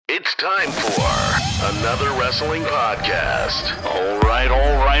Time for another wrestling podcast. All right.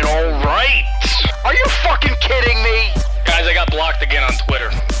 Are you fucking kidding me? Guys, I got blocked again on Twitter.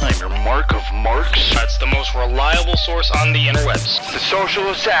 I'm your mark of marks. That's the most reliable source on the interwebs. The social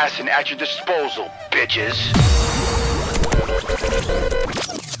assassin at your disposal, bitches.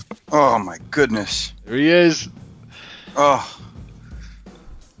 Oh my goodness. There he is. Oh.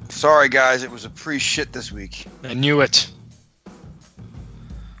 Sorry guys, it was a pre-shit this week. I knew it.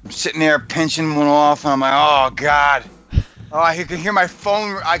 I'm sitting there pinching one off and I'm like, oh god. Oh, I can hear my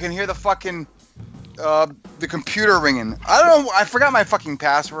phone, I can hear the fucking, the computer ringing. I don't know, I forgot my fucking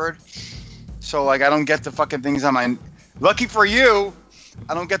password. So like, I don't get the fucking things on my, lucky for you,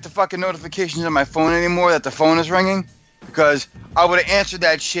 I don't get the fucking notifications on my phone anymore that the phone is ringing. Because I would have answered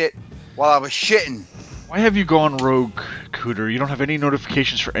that shit while I was shitting. Why have you gone rogue, Cooter? You don't have any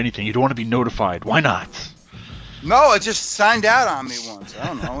notifications for anything. You don't want to be notified. Why not? No, it just signed out on me once. I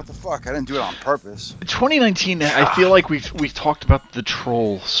don't know what the fuck. I didn't do it on purpose. 2019, I feel like we've talked about the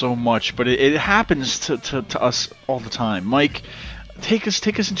troll so much, but it happens to us all the time. Mike, take us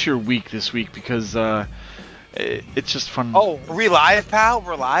into your week this week because it's just fun. Oh, are we live, pal?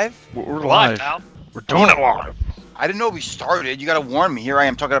 We're live? We're live. Pal. We're doing it live. I didn't know we started. You gotta warn me. Here I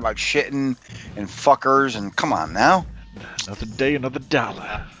am talking about shitting and fuckers and come on now. Another day, another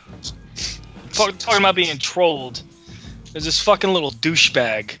dollar. Talking about being trolled. There's this fucking little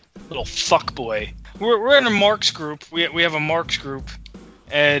douchebag, little fuckboy. We're in a Marks group. We have a Marks group,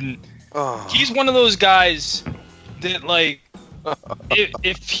 and he's one of those guys that like,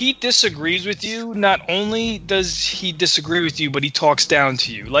 if he disagrees with you, not only does he disagree with you, but he talks down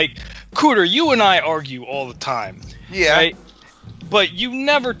to you. Like, Cooter, you and I argue all the time. Yeah. Right? But you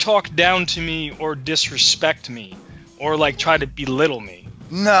never talk down to me or disrespect me or like try to belittle me.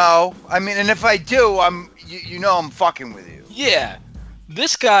 No. I mean, and if I do, you know I'm fucking with you. Yeah.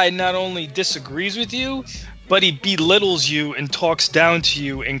 This guy not only disagrees with you, but he belittles you and talks down to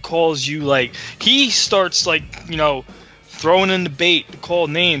you and calls you like, he starts like, you know, throwing in the bait to call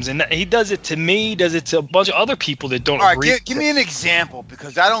names, and he does it to me, does it to a bunch of other people that don't agree. All right, give me an example,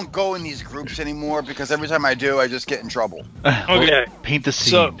 because I don't go in these groups anymore, because every time I do, I just get in trouble. Okay. Paint the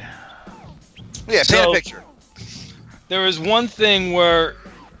scene. So, Yeah, paint a picture. There was one thing where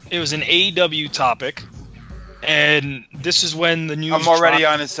it was an AEW topic, and this is when the news I'm already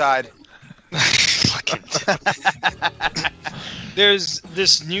on his side. There's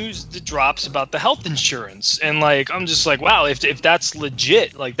this news that drops about the health insurance, and like I'm just like, wow, if that's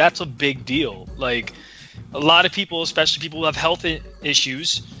legit, like that's a big deal. Like a lot of people, especially people who have health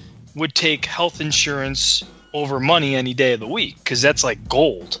issues, would take health insurance over money any day of the week because that's like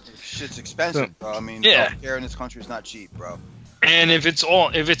gold. Shit's expensive, bro. I mean, yeah. healthcare in this country is not cheap, bro. And if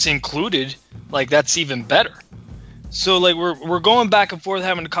it's included, like that's even better. So like we're going back and forth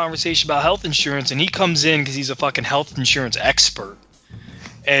having a conversation about health insurance, and he comes in because he's a fucking health insurance expert,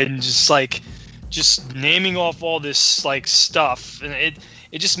 and just naming off all this like stuff, and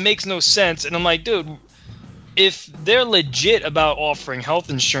it just makes no sense. And I'm like, dude, if they're legit about offering health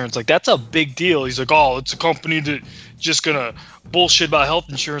insurance, like that's a big deal. He's like, oh, it's a company that just gonna bullshit about health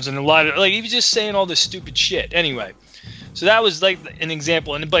insurance and a lot of like he was just saying all this stupid shit. Anyway. So that was like an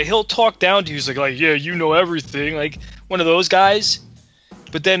example, but he'll talk down to you. He's like, yeah, you know everything, like one of those guys.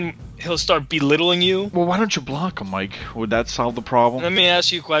 But then he'll start belittling you. Well, why don't you block him, Mike? Would that solve the problem? Let me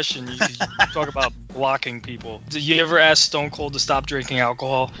ask you a question. You talk about blocking people. Did you ever ask Stone Cold to stop drinking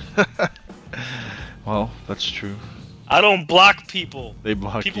alcohol? Well, that's true. I don't block people. They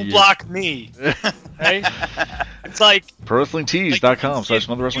block people. you. Block me. Right? It's like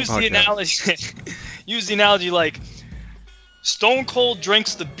ProWrestlingTees.com/another wrestling podcast. Use the analogy like. Stone Cold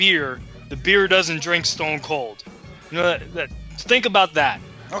drinks the beer doesn't drink Stone Cold. You know, think about that.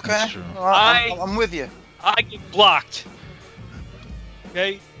 Okay. Well, I'm with you. I get blocked.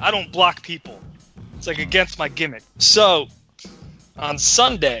 Okay? I don't block people. It's like against my gimmick. So, on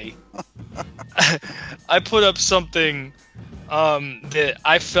Sunday, I put up something that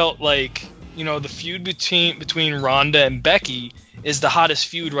I felt like, you know, the feud between Ronda and Becky is the hottest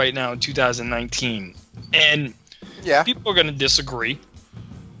feud right now in 2019. And yeah, people are going to disagree,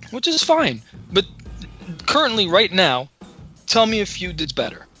 which is fine. But currently, right now, tell me a feud that's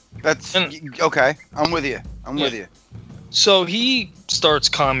better. That's okay. I'm with you. I'm with you. So he starts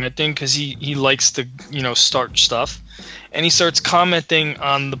commenting because he likes to, you know, start stuff. And he starts commenting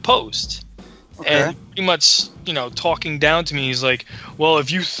on the post. Okay. And pretty much, you know, talking down to me. He's like, well,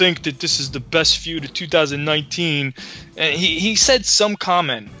 if you think that this is the best feud of 2019. And he said some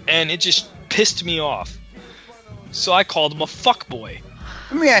comment, and it just pissed me off. So I called him a fuckboy.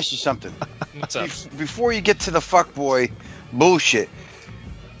 Let me ask you something. What's up? Before you get to the fuckboy bullshit,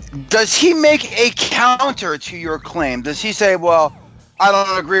 Does he make a counter to your claim? Does he say, well, I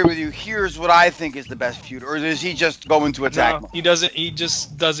don't agree with you, here's what I think is the best feud? Or does he just go into attack mode? He doesn't. He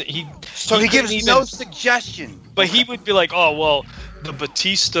just doesn't. He gives no suggestion. But he would be like, oh, well, the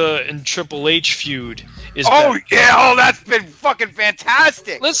Batista and Triple H feud is Oh, better. yeah. Oh, that's been fucking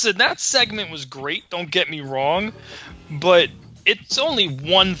fantastic. Listen, that segment was great, don't get me wrong, but it's only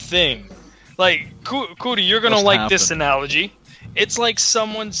one thing. Like, Cootie, you're going to like this analogy. It's like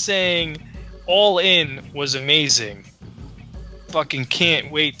someone saying All In was amazing. Fucking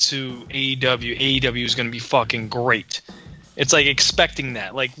can't wait to AEW. AEW is going to be fucking great. It's like expecting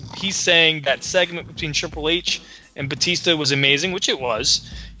that. Like, he's saying that segment between Triple H and Batista was amazing, which it was.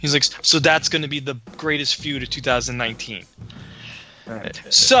 He's like, so that's going to be the greatest feud of 2019.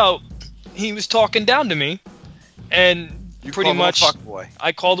 So, he was talking down to me, and You pretty called him a much fuckboy.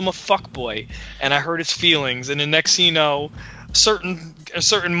 I called him a fuckboy, and I hurt his feelings. And the next thing you know, a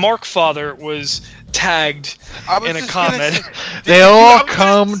certain Mark Father was tagged in a comment. They all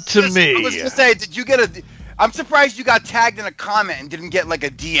come to me. I was gonna say, did you get a? I'm surprised you got tagged in a comment and didn't get like a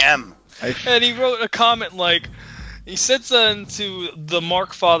DM. And he wrote a comment like, he said something to the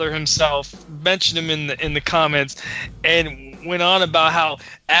Mark Father himself, mentioned him in the comments, and went on about how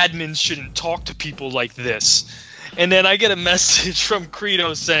admins shouldn't talk to people like this. And then I get a message from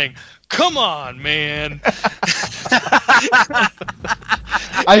Credo saying, "Come on, man."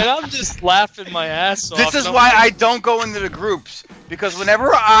 And I'm just laughing my ass off. This is why I don't go into the groups, because whenever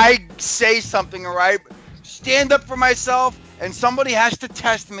I say something or I stand up for myself and somebody has to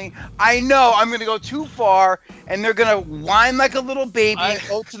test me, I know I'm going to go too far and they're going to whine like a little baby and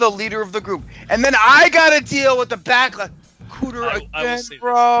go to the leader of the group. And then I got to deal with the backlash. Cooter again,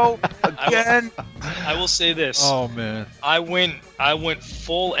 bro. Again. I will say this. Oh man. I went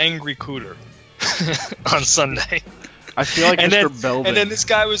full angry Cooter on Sunday. I feel like and Mr. then, Belvin. And then this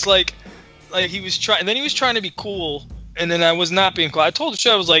guy was like he was trying. And then he was trying to be cool. And then I was not being cool. I told the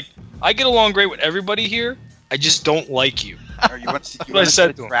show, I was like, I get along great with everybody here. I just don't like you. You want to set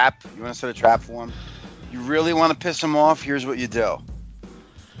a trap? You want to set a trap for him? You really want to piss him off? Here's what you do.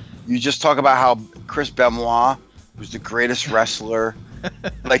 You just talk about how Chris Benoit was the greatest wrestler,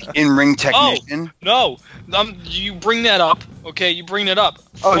 like in-ring technician. No, you bring that up, okay? You bring it up.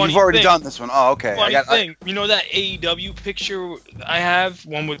 Oh, Funny you've already thing. done this one. Oh, okay. Funny thing, you know that AEW picture I have,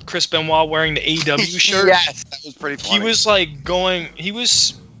 one with Chris Benoit wearing the AEW shirt? Yes, that was pretty funny. He was he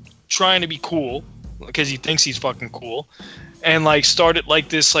was trying to be cool because he thinks he's fucking cool, and like started like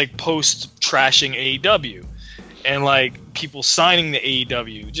this like post trashing AEW, and like people signing the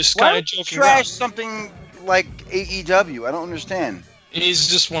AEW, just kind of joking trash around. Something like AEW. I don't understand. He's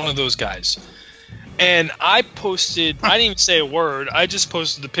just one of those guys. And I posted, I didn't even say a word, I just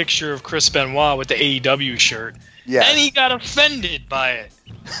posted the picture of Chris Benoit with the AEW shirt. Yeah. And he got offended by it.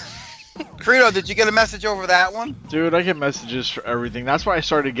 Credo, did you get a message over that one? Dude, I get messages for everything. That's why I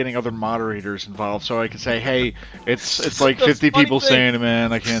started getting other moderators involved, so I could say, hey, it's like 50 people saying it,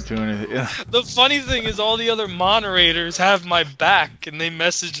 man, I can't do anything. Yeah. The funny thing is all the other moderators have my back, and they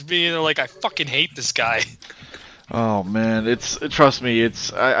messaged me, and they're like, I fucking hate this guy. Oh man, trust me,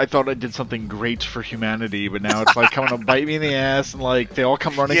 I thought I did something great for humanity, but now it's like coming to bite me in the ass, and like they all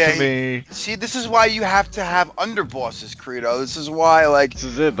come running to me. See, this is why you have to have underbosses, Credo. This is why, like, this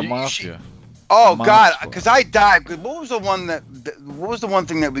is it, the mafia. Oh God, because I died. What was the one what was the one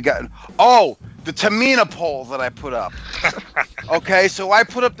thing that we got? Oh, the Tamina poll that I put up. Okay, so I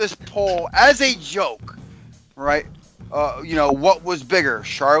put up this poll as a joke, right? You know, what was bigger,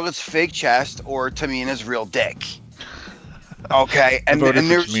 Charlotte's fake chest or Tamina's real dick? Okay, and I voted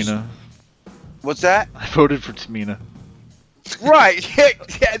there's for Tamina. What's that? I voted for Tamina. Right,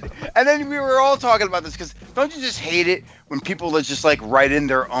 yeah, and then we were all talking about this because don't you just hate it when people just like write in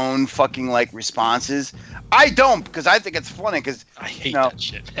their own fucking like responses? I don't, because I think it's funny because I hate that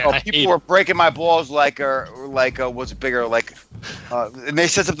shit. Man. People were breaking my balls like what's bigger like, and they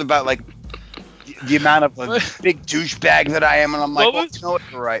said something about like the amount of big douchebag that I am, and I'm like, you know what,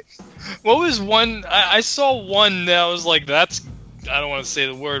 you're right. What was one? I saw one that was like, that's. I don't want to say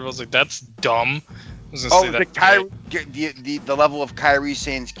the word. I was like, that's dumb. I was gonna say the Kyrie, the level of Kyrie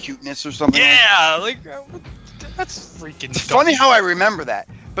Sane's cuteness or something. Yeah, like that's freaking. It's funny how I remember that.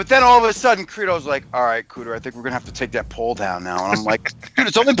 But then all of a sudden, Credo's like, all right, Cooter, I think we're going to have to take that poll down now. And I'm like, dude,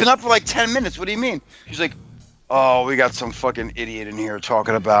 it's only been up for like 10 minutes. What do you mean? He's like, oh, we got some fucking idiot in here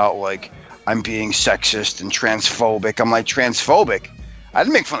talking about, like, I'm being sexist and transphobic. I'm like, transphobic? I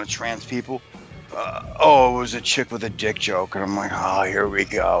didn't make fun of trans people. It was a chick with a dick joke. And I'm like, oh, here we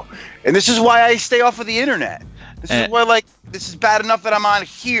go. And this is why I stay off of the internet. This is why, like, this is bad enough that I'm on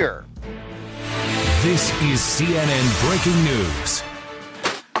here. This is CNN Breaking News.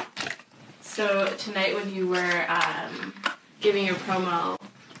 So tonight when you were giving your promo,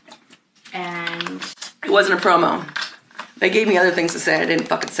 and it wasn't a promo. They gave me other things to say. I didn't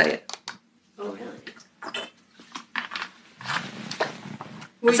fucking say it. oh really?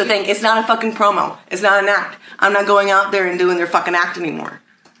 That's the thing. It's not a fucking promo. It's not an act. I'm not going out there and doing their fucking act anymore.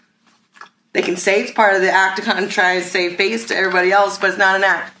 They can say it's part of the act to kind of try to save face to everybody else, but it's not an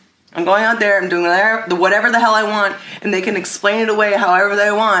act. I'm going out there, I'm doing whatever the hell I want, and they can explain it away however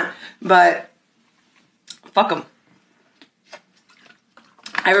they want, but fuck them.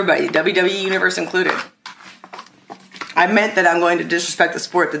 Everybody, WWE Universe included. I meant that I'm going to disrespect the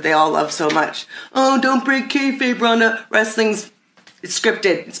sport that they all love so much. Oh, don't break kayfabe, Ronda. Wrestling's it's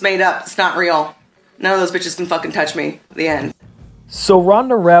scripted. It's made up. It's not real. None of those bitches can fucking touch me. The end. So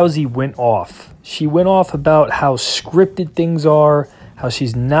Ronda Rousey went off. She went off about how scripted things are, how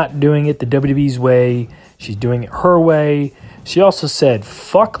she's not doing it the WWE's way. She's doing it her way. She also said,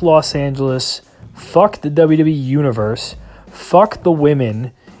 fuck Los Angeles, fuck the WWE Universe, fuck the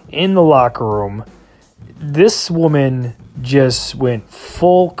women in the locker room. This woman just went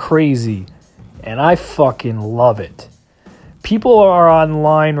full crazy, and I fucking love it. People are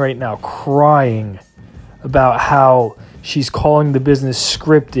online right now crying about how she's calling the business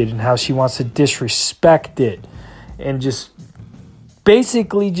scripted and how she wants to disrespect it and just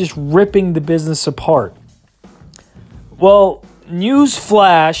basically just ripping the business apart. Well, news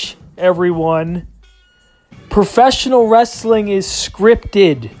flash, everyone. Professional wrestling is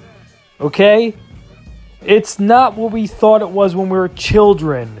scripted, okay? It's not what we thought it was when we were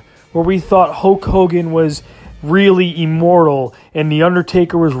children, where we thought Hulk Hogan was really immortal and The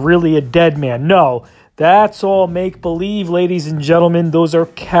Undertaker was really a dead man. No, that's all make-believe, ladies and gentlemen. Those are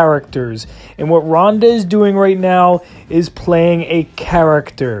characters. And what Ronda is doing right now is playing a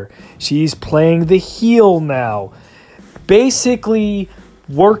character. She's playing the heel now. Basically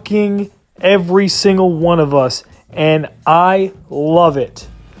working every single one of us, and I love it.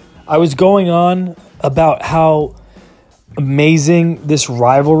 I was going on about how amazing this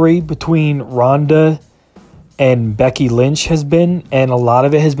rivalry between Ronda and Becky Lynch has been, and a lot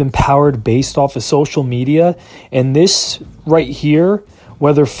of it has been powered based off of social media. And this right here,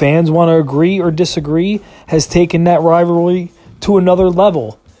 whether fans want to agree or disagree, has taken that rivalry to another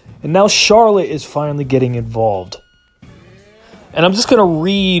level. And now Charlotte is finally getting involved. And I'm just going to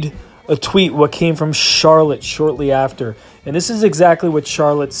read a tweet what came from Charlotte shortly after. And this is exactly what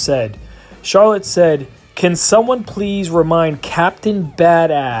Charlotte said. Charlotte said, "Can someone please remind Captain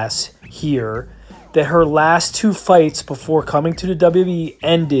Badass here that her last 2 fights before coming to the WWE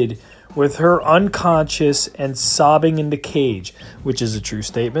ended with her unconscious and sobbing in the cage," which is a true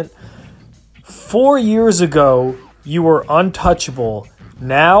statement. "4 years ago, you were untouchable.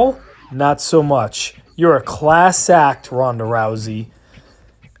 Now, not so much. You're a class act, Ronda Rousey."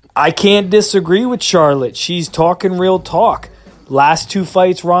 I can't disagree with Charlotte. She's talking real talk. Last 2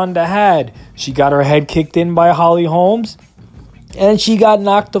 fights Ronda had, she got her head kicked in by Holly Holmes, and she got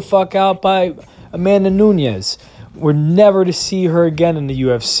knocked the fuck out by Amanda Nunes. We're never to see her again in the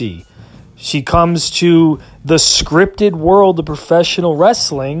UFC. She comes to the scripted world of professional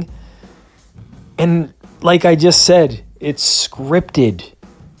wrestling, and like I just said, it's scripted.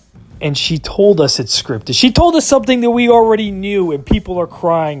 And she told us it's scripted. She told us something that we already knew, and people are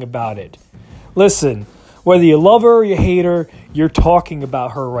crying about it. Listen, whether you love her or you hate her, you're talking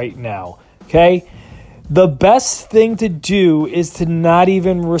about her right now, okay? The best thing to do is to not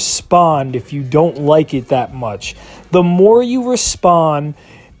even respond if you don't like it that much. The more you respond,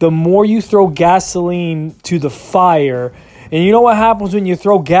 the more you throw gasoline to the fire. And you know what happens when you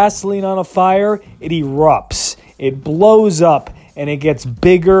throw gasoline on a fire? It erupts. It blows up, and it gets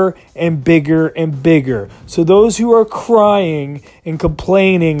bigger and bigger and bigger. So those who are crying and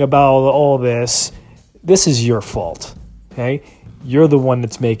complaining about all this is your fault, okay? You're the one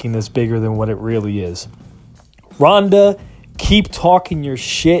that's making this bigger than what it really is. Ronda, keep talking your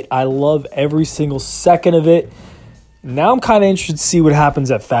shit. I love every single second of it. Now I'm kind of interested to see what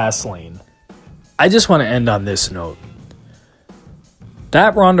happens at Fastlane. I just want to end on this note.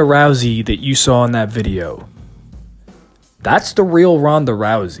 That Ronda Rousey that you saw in that video, that's the real Ronda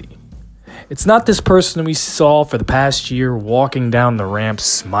Rousey. It's not this person we saw for the past year walking down the ramp,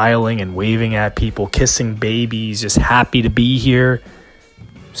 smiling and waving at people, kissing babies, just happy to be here.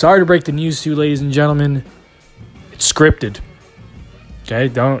 Sorry to break the news to you, ladies and gentlemen. It's scripted. Okay,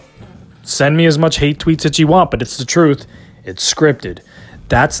 don't send me as much hate tweets as you want, but it's the truth. It's scripted.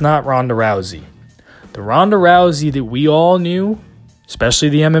 That's not Ronda Rousey. The Ronda Rousey that we all knew, especially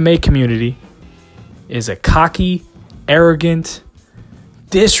the MMA community, is a cocky, arrogant,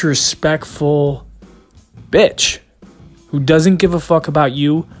 disrespectful bitch who doesn't give a fuck about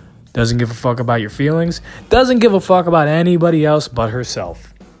you, Doesn't give a fuck about your feelings. Doesn't give a fuck about anybody else but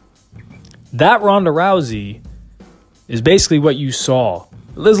herself. That Ronda Rousey is basically what you saw.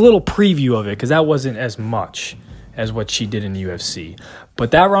 There's a little preview of it because that wasn't as much as what she did in the UFC.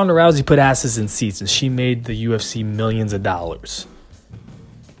 But that Ronda Rousey put asses in seats and she made the UFC millions of dollars.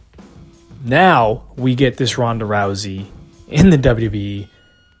 Now we get this Ronda Rousey in the WWE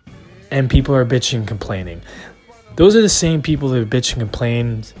and people are bitching and complaining. Those are the same people that bitch and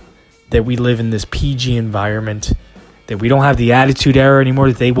complain that we live in this PG environment, that we don't have the attitude era anymore,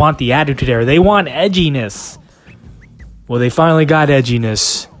 that they want the attitude era. They want edginess. Well, they finally got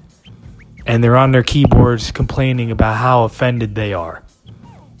edginess, and they're on their keyboards complaining about how offended they are.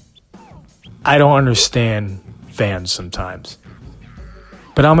 I don't understand fans sometimes.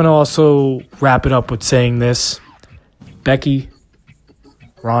 But I'm going to also wrap it up with saying this. Becky,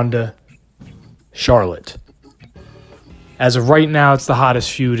 Ronda, Charlotte. As of right now, it's the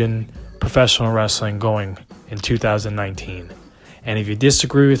hottest feud in professional wrestling going in 2019. And if you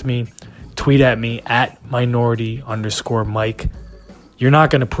disagree with me, tweet at me at minority_Mike. You're not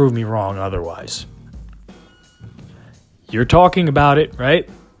going to prove me wrong otherwise. You're talking about it, right?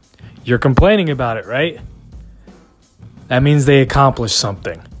 You're complaining about it, right? That means they accomplished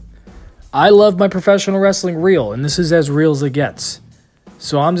something. I love my professional wrestling real, and this is as real as it gets.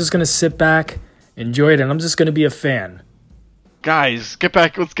 So I'm just going to sit back, enjoy it, and I'm just going to be a fan. Guys,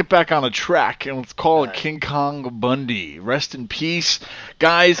 let's get back on the track and let's call it King Kong Bundy. Rest in peace.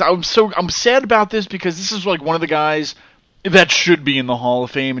 Guys, I'm sad about this because this is like one of the guys that should be in the Hall of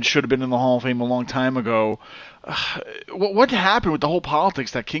Fame and should have been in the Hall of Fame a long time ago. What happened with the whole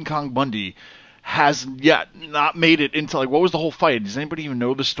politics that King Kong Bundy has yet not made it into, like, what was the whole fight? Does anybody even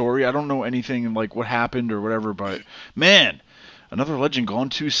know the story? I don't know anything like what happened or whatever, but man, another legend gone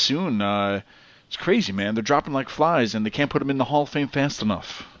too soon. It's crazy, man. They're dropping like flies, and they can't put him in the Hall of Fame fast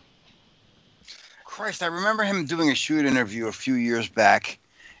enough. Christ, I remember him doing a shoot interview a few years back,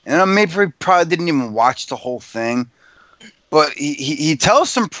 and maybe he probably didn't even watch the whole thing, but he tells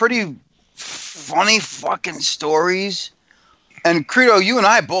some pretty funny fucking stories. And Credo, you and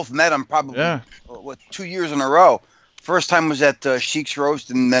I both met him probably 2 years in a row. First time was at Sheik's Roast,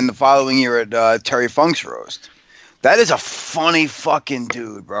 and then the following year at Terry Funk's Roast. That is a funny fucking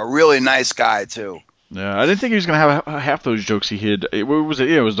dude, bro. Really nice guy, too. Yeah, I didn't think he was going to have half those jokes he hid. What was it?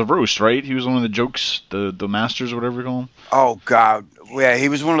 Yeah, it was the roast, right? He was one of the jokes, the masters or whatever you call him. Oh, God. Yeah, he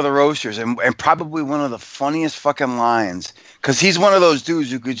was one of the roasters and probably one of the funniest fucking lines. Because he's one of those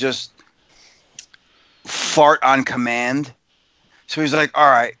dudes who could just fart on command. So he's like, all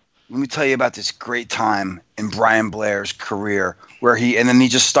right, let me tell you about this great time in Brian Blair's career where and then he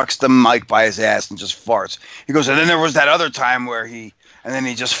just stucks the mic by his ass and just farts. He goes, and then there was that other time where and then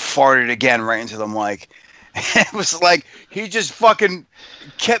he just farted again right into the mic. It was like he just fucking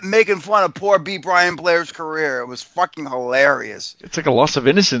kept making fun of poor B. Brian Blair's career. It was fucking hilarious. It's like a loss of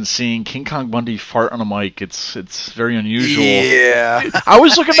innocence seeing King Kong Bundy fart on a mic. It's very unusual. Yeah. I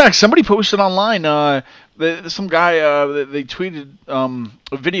was looking back. Somebody posted online. Some guy they tweeted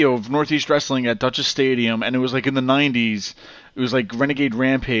a video of Northeast Wrestling at Dutchess Stadium, and it was like in the 90s. It was like Renegade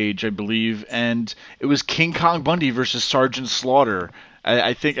Rampage, I believe, and it was King Kong Bundy versus Sergeant Slaughter.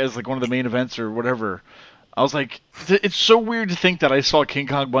 I think as like one of the main events or whatever. I was like, it's so weird to think that I saw King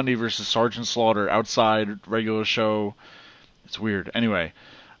Kong Bundy versus Sergeant Slaughter outside regular show. It's weird. Anyway,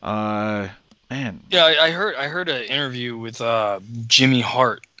 man. Yeah, I heard an interview with Jimmy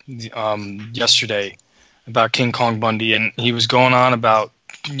Hart yesterday about King Kong Bundy, and he was going on about.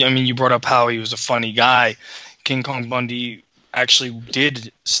 I mean, you brought up how he was a funny guy. King Kong Bundy actually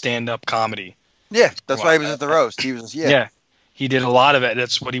did stand-up comedy. Yeah, that's why he was at the roast. He was yeah, he did a lot of it.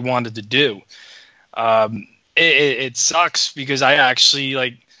 That's what he wanted to do. It sucks because I actually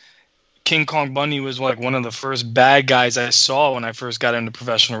like King Kong Bundy was like one of the first bad guys I saw when I first got into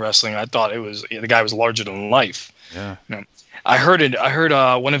professional wrestling. I thought the guy was larger than life. Yeah. You know, I heard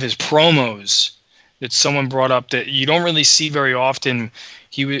one of his promos that someone brought up that you don't really see very often.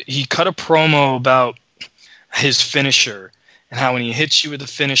 He cut a promo about his finisher and how when he hits you with a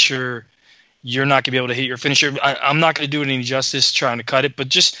finisher, you're not going to be able to hit your finisher. I'm not going to do it any justice trying to cut it, but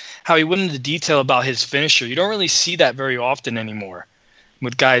just how he went into detail about his finisher. You don't really see that very often anymore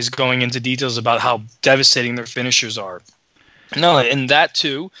with guys going into details about how devastating their finishers are. No, and that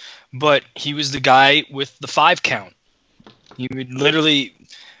too, but he was the guy with the 5 count. He would literally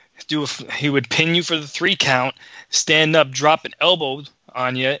he would pin you for the 3 count, stand up, drop an elbow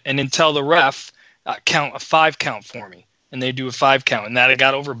on you, and then tell the ref, count a 5 count for me. And they do a 5 count. And that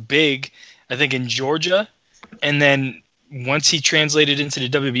got over big, I think, in Georgia. And then once he translated into the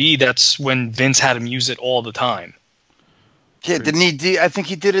WWE, that's when Vince had him use it all the time. Yeah, didn't he? I think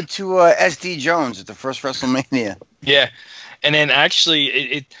he did it to SD Jones at the first WrestleMania. Yeah, and then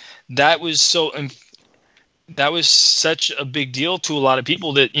actually, that was such a big deal to a lot of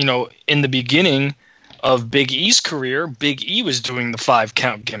people that in the beginning of Big E's career, Big E was doing the 5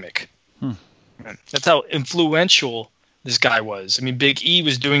 count gimmick. That's how influential this guy was. I mean, Big E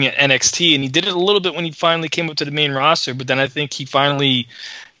was doing it NXT, and he did it a little bit when he finally came up to the main roster, but then I think he finally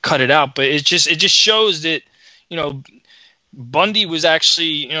cut it out. But it just shows that Bundy was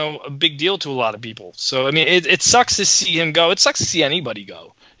actually, a big deal to a lot of people. So, I mean, it sucks to see him go. It sucks to see anybody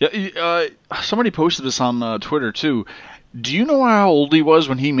go. Yeah, somebody posted this on Twitter, too. Do you know how old he was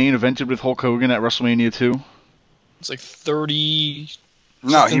when he main evented with Hulk Hogan at WrestleMania 2? It's like 30...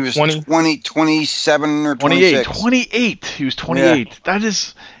 No, he was 27 or 26. 28. He was 28. Yeah. That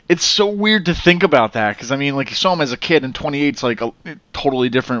is... It's so weird to think about that, because, I mean, like, you saw him as a kid, and 28's, like, totally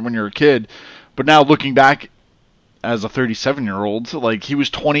different when you're a kid. But now, looking back as a 37-year-old, like, he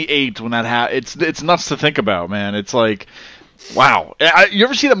was 28 when that happened. It's nuts to think about, man. It's like, wow. You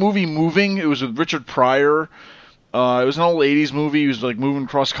ever see that movie Moving? It was with Richard Pryor. It was an old 80s movie. He was, like, moving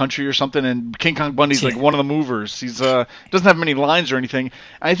cross country or something, and King Kong Bundy's, like, one of the movers. He's doesn't have many lines or anything.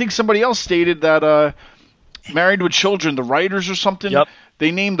 And I think somebody else stated that Married with Children, the writers or something,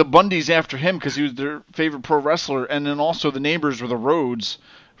 they named the Bundys after him because he was their favorite pro wrestler, and then also the neighbors were the Rhodes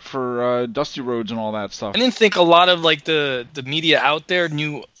for Dusty Rhodes and all that stuff. I didn't think a lot of, like, the media out there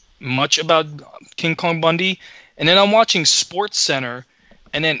knew much about King Kong Bundy, and then I'm watching Sports Center,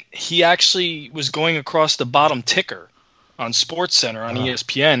 and then he actually was going across the bottom ticker on Sports Center on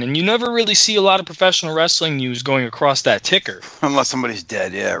ESPN, and you never really see a lot of professional wrestling news going across that ticker. Unless somebody's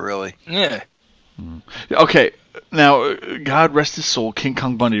dead, yeah, really. Yeah. Okay, now, God rest his soul, King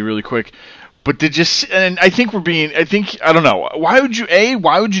Kong Bundy, really quick. But did you... And I think I don't know. Why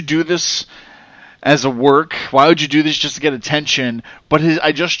would you do this as a work? Why would you do this just to get attention? But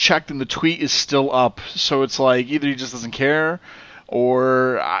I just checked, and the tweet is still up. So it's like, either he just doesn't care,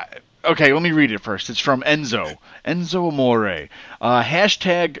 or... Okay, let me read it first. It's from Enzo Amore.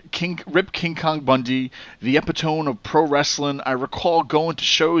 Hashtag Rip King Kong Bundy, the epitome of pro wrestling. I recall going to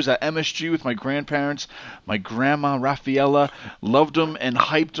shows at MSG with my grandparents. My grandma Raffaella loved him and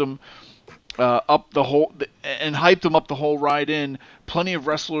hyped him up the whole ride in. Plenty of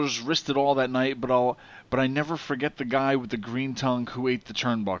wrestlers risked it all that night, but I never forget the guy with the green tongue who ate the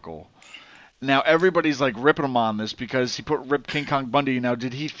turnbuckle. Now, everybody's, like, ripping him on this because he put Rip King Kong Bundy. Now,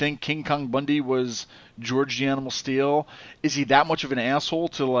 did he think King Kong Bundy was George the Animal Steel? Is he that much of an asshole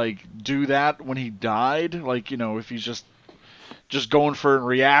to, like, do that when he died? Like, if he's just going for a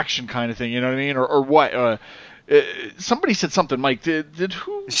reaction kind of thing, you know what I mean? Or what? Somebody said something, Mike. Did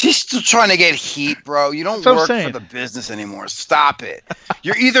who? She's still trying to get heat, bro. You don't work for the business anymore. Stop it.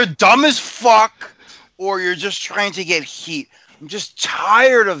 You're either dumb as fuck or you're just trying to get heat. I'm just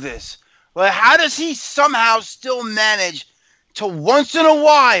tired of this. Like, how does he somehow still manage to once in a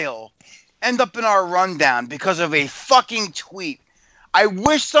while end up in our rundown because of a fucking tweet? I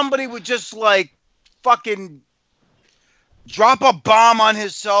wish somebody would just, like, fucking drop a bomb on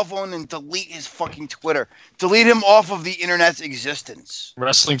his cell phone and delete his fucking Twitter. Delete him off of the internet's existence.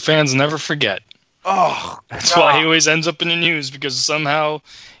 Wrestling fans never forget. Oh, that's why he always ends up in the news, because somehow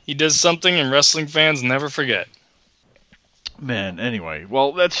he does something and wrestling fans never forget. Man, anyway,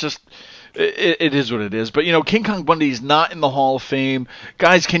 well, that's just... It is what it is. But, King Kong Bundy's not in the Hall of Fame.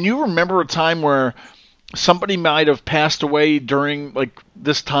 Guys, can you remember a time where somebody might have passed away during, like,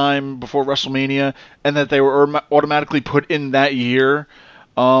 this time before WrestleMania and that they were automatically put in that year?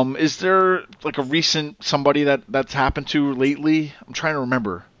 Is there, like, a recent somebody that's happened to lately? I'm trying to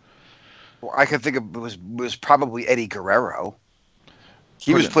remember. Well, I could think of it was probably Eddie Guerrero.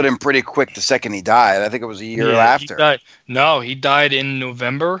 He was put in pretty quick the second he died. I think it was a year after. He died in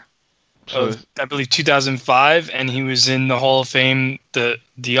November. Of, I believe 2005, and he was in the Hall of Fame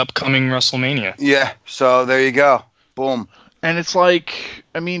the upcoming WrestleMania. Yeah, so there you go. Boom. And it's like,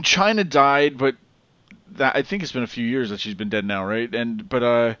 I mean, Chyna died, but I think it's been a few years that she's been dead now, right?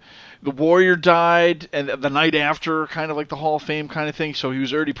 But the Warrior died, and the night after, kind of like the Hall of Fame kind of thing, so he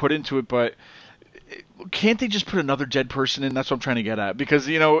was already put into it, but can't they just put another dead person in? That's what I'm trying to get at. Because,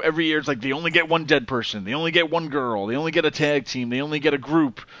 every year it's like they only get one dead person. They only get one girl. They only get a tag team. They only get a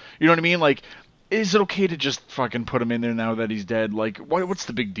group. You know what I mean? Like, is it okay to just fucking put him in there now that he's dead? Like, what's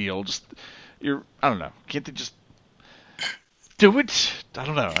the big deal? I don't know. Can't they just do it? I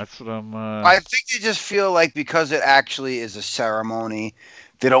don't know. That's what I'm... I think they just feel like because it actually is a ceremony,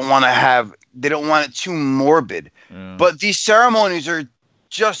 they don't want it too morbid. Yeah. But these ceremonies are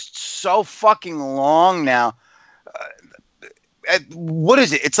just so fucking long now. What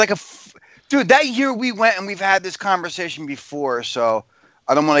is it? It's like Dude, that year we went, and we've had this conversation before, so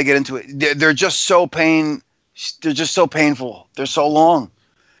I don't want to get into it. They're just so They're just so painful. They're so long.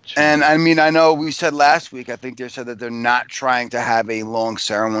 And I mean, I know we said last week, I think they said that they're not trying to have a long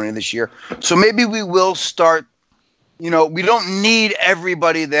ceremony this year. So maybe we will start, we don't need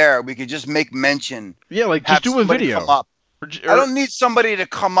everybody there. We could just make mention. Yeah, like just do a video. Come up. I don't need somebody to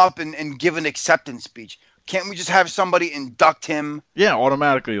come up and give an acceptance speech. Can't we just have somebody induct him? Yeah,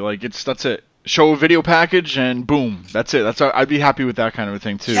 automatically. Like that's it. Show a video package and boom, that's it. I'd be happy with that kind of a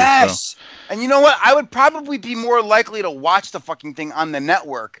thing too. Yes. So. And you know what? I would probably be more likely to watch the fucking thing on the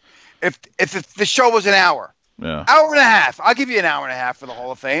network if the show was an hour. Yeah. Hour and a half. I'll give you an hour and a half for the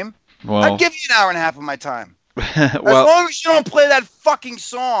Hall of Fame. Well, I'd give you an hour and a half of my time. As well, long as you don't play that fucking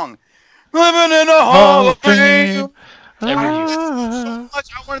song. Living in the Hall of Fame. So much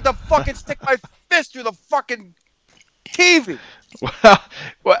I wanted to fucking stick my fist through the fucking TV.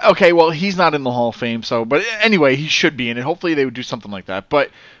 Well, okay, well, he's not in the Hall of Fame, but anyway, he should be in it. Hopefully they would do something like that.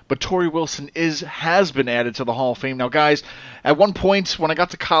 But Torrie Wilson has been added to the Hall of Fame. Now, guys, at one point when I got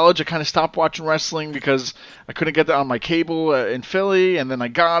to college, I kind of stopped watching wrestling because I couldn't get that on my cable in Philly, and then I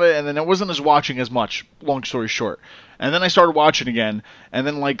got it, and then I wasn't watching as much, long story short. And then I started watching again, and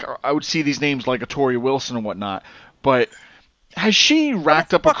then I would see these names like a Torrie Wilson and whatnot. But has she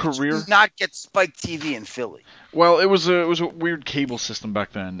racked up a career? Did not get Spike TV in Philly. Well, it was a weird cable system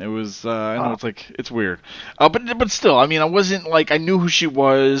back then. It was I know it's weird, but still, I mean, I wasn't I knew who she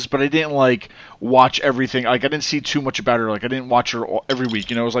was, but I didn't watch everything. I didn't see too much about her. I didn't watch her every week.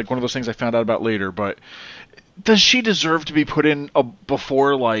 It was one of those things I found out about later. But does she deserve to be put in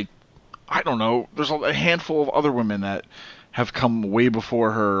before I don't know? There's a handful of other women that have come way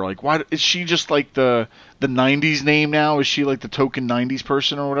before her. Why is she just the '90s name now? Is she the token '90s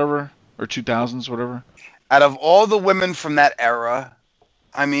person or whatever, or 2000s, whatever? Out of all the women from that era,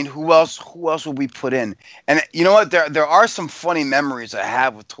 I mean, who else would we put in? And you know what? There are some funny memories I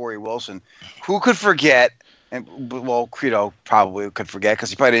have with Torrie Wilson. Who could forget? And well, Credo probably could forget because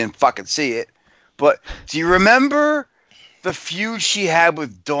he probably didn't fucking see it. But do you remember the feud she had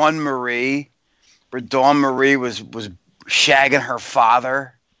with Dawn Marie, where Dawn Marie was shagging her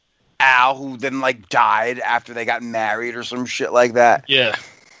father, Al, who then died after they got married or some shit like that? Yeah.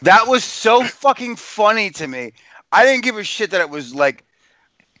 That was so fucking funny to me. I didn't give a shit that it was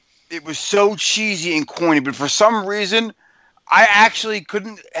it was so cheesy and corny, but for some reason, I actually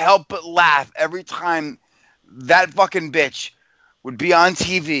couldn't help but laugh every time that fucking bitch would be on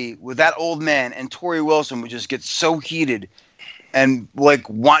TV with that old man, and Torrie Wilson would just get so heated and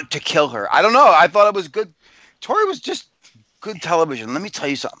want to kill her. I don't know. I thought it was good. Torrie was just good television. Let me tell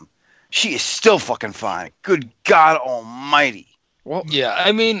you something. She is still fucking fine. Good God Almighty. Well, yeah,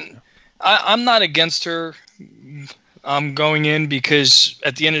 I mean, I'm not against her going in because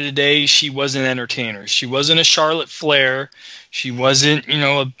at the end of the day, she was an entertainer. She wasn't a Charlotte Flair. She wasn't,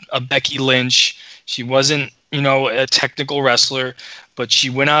 a Becky Lynch. She wasn't, a technical wrestler, but she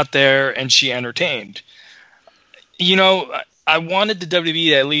went out there and she entertained. I wanted the WWE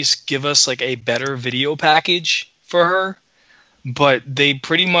to at least give us a better video package for her. But they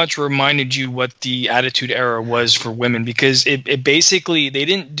pretty much reminded you what the Attitude Era was for women because it basically, they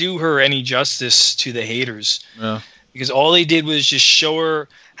didn't do her any justice to the haters. Yeah. Because all they did was just show her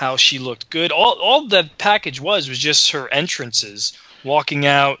how she looked good. All that package was just her entrances, walking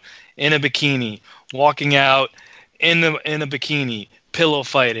out in a bikini, walking out in a bikini, pillow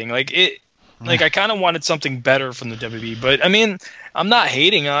fighting. I kind of wanted something better from the WWE. But I mean, I'm not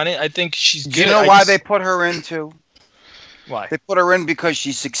hating on it. I think she's good. Do you know why they put her into? Why? They put her in because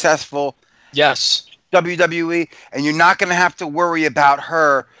she's successful. Yes. WWE, and you're not going to have to worry about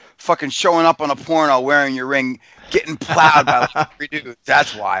her fucking showing up on a porno wearing your ring, getting plowed by 3 dudes.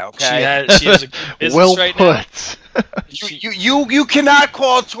 That's why, okay? She has a good business well right put. now. You cannot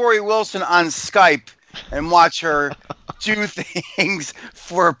call Torrie Wilson on Skype and watch her do things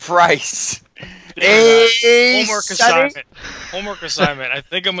for a price. Homework assignment. I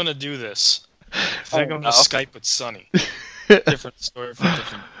think I'm going to do this. I think I'm going to Skype with Sonny. Different story for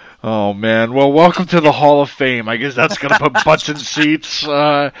different. Oh man, well, welcome to the Hall of Fame. I guess that's gonna put butts in seats,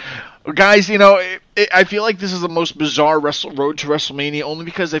 guys. I feel like this is the most bizarre road to WrestleMania, only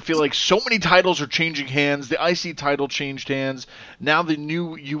because I feel like so many titles are changing hands. The IC title changed hands. Now the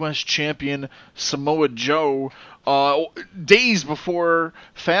new U.S. champion Samoa Joe, days before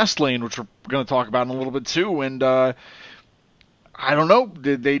Fastlane, which we're gonna talk about in a little bit too, and I don't know.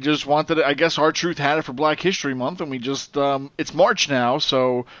 They just wanted it. I guess R-Truth had it for Black History Month, and we just it's March now,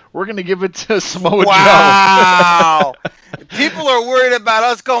 so we're gonna give it to Samoa Joe. Wow. People are worried about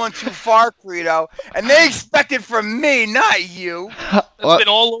us going too far, Credo, and they expect it from me, not you. It's been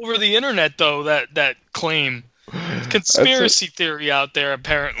all over the internet, though, that claim. Conspiracy theory out there,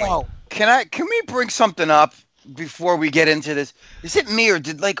 apparently. Oh, can we bring something up before we get into this? Is it me, or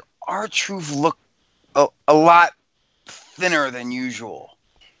did R-Truth look a lot thinner than usual?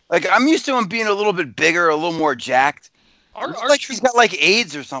 Like, I'm used to him being a little bit bigger, a little more jacked. Like he's got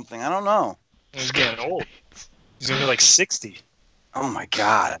AIDS or something. I don't know. He's getting old. He's gonna be like 60. Oh my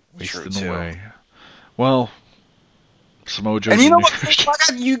God. Wasting away. Well, Samoa Joe. And you know what?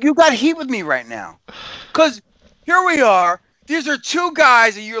 You got heat with me right now. Because here we are. These are two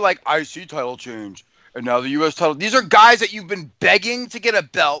guys that you're like, IC title change. And now the U.S. title. These are guys that you've been begging to get a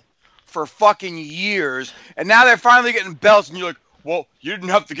belt for fucking years. And now they're finally getting belts. And you're like, well, you didn't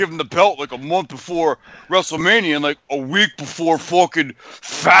have to give them the belt like a month before WrestleMania and like a week before fucking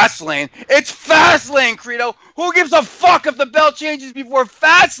Fastlane. It's Fastlane, Credo. Who gives a fuck if the belt changes before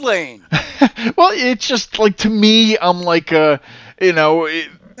Fastlane? Well, it's just like, to me, I'm like, the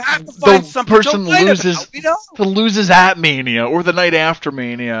person loses at Mania or the night after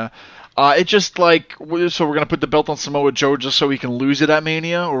Mania. It's just like, so we're going to put the belt on Samoa Joe just so he can lose it at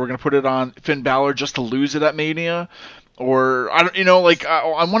Mania, or we're going to put it on Finn Balor just to lose it at Mania, or I don't,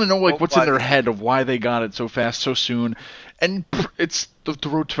 I want to know what's in their head of why they got it so fast, so soon, and it's the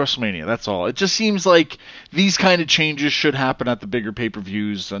road to WrestleMania. That's all. It just seems like these kind of changes should happen at the bigger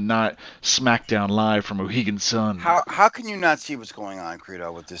pay-per-views and not SmackDown Live from Mohegan Sun. How can you not see what's going on,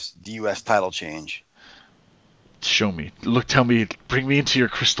 Credo, with the U.S. title change? Show me. Look, tell me. Bring me into your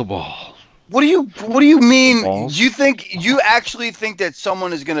crystal ball. What do you mean? Do you actually think that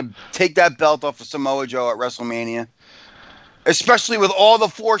someone is going to take that belt off of Samoa Joe at WrestleMania? Especially with all the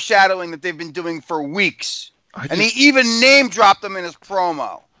foreshadowing that they've been doing for weeks. And he even name dropped them in his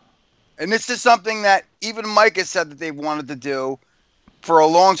promo. And this is something that even Mike has said that they wanted to do for a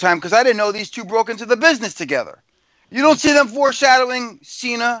long time, because I didn't know these two broke into the business together. You don't see them foreshadowing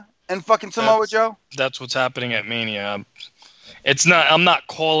Cena and fucking Samoa Joe? That's what's happening at Mania. I'm not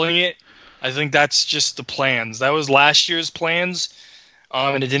calling it. I think that's just the plans. That was last year's plans,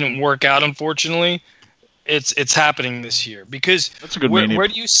 and it didn't work out, unfortunately. It's happening this year, because that's a good where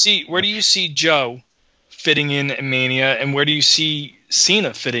do you see Joe fitting in at Mania, and where do you see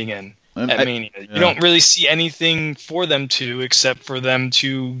Cena fitting in at Mania? Yeah. You don't really see anything for them to, except for them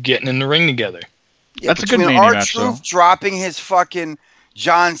to getting in the ring together. Yeah, that's a good Mania match, though. R-Truth dropping his fucking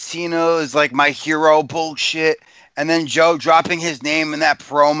John Cena is like my hero bullshit, and then Joe dropping his name in that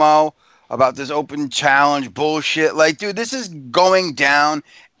promo about this open challenge bullshit. Like, dude, this is going down,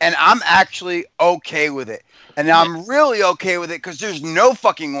 and I'm actually okay with it. And I'm really okay with it, because there's no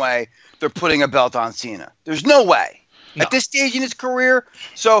fucking way they're putting a belt on Cena. There's no way. No. At this stage in his career.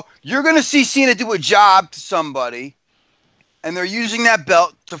 So you're going to see Cena do a job to somebody, and they're using that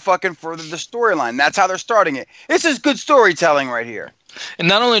belt to fucking further the storyline. That's how they're starting it. This is good storytelling right here. And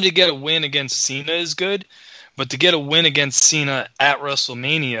not only to get a win against Cena is good, but to get a win against Cena at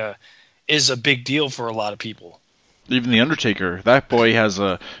WrestleMania is a big deal for a lot of people. Even The Undertaker, that boy has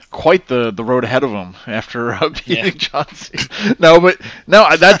quite the road ahead of him after beating John Cena.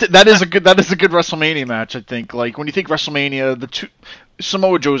 That is a good WrestleMania match, I think. Like, when you think WrestleMania,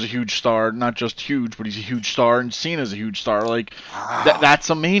 Samoa Joe's a huge star, not just huge, but he's a huge star, and Cena's a huge star. Like, that's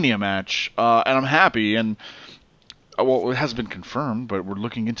a Mania match, and I'm happy. And well, it hasn't been confirmed, but we're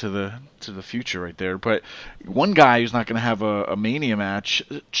looking into the future right there. But one guy who's not going to have a Mania match,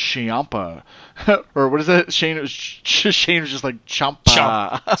 Ciampa, or what is that? Shane was just like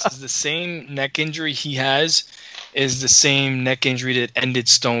Ciampa. This is the same neck injury he has. Is the same neck injury that ended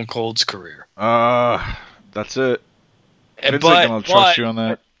Stone Cold's career. That's it. But trust you on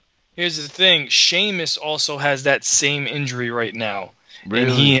that. Here's the thing: Sheamus also has that same injury right now, really?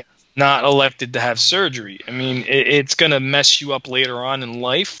 And he not elected to have surgery. I mean, it's going to mess you up later on in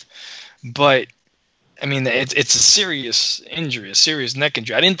life, but I mean, it's a serious injury, a serious neck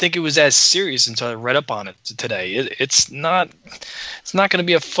injury. I didn't think it was as serious until I read up on it today. It's not going to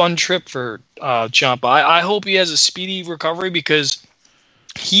be a fun trip for Ciampa. I hope he has a speedy recovery, because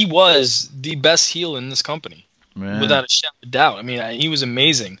he was the best heel in this company, without a shadow of doubt. I mean, he was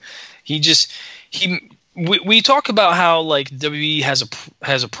amazing. We talk about how, like, WWE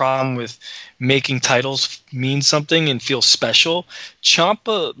has a problem with making titles mean something and feel special.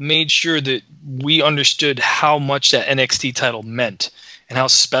 Ciampa made sure that we understood how much that NXT title meant and how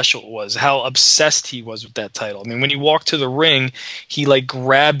special it was, how obsessed he was with that title. I mean, when he walked to the ring, he like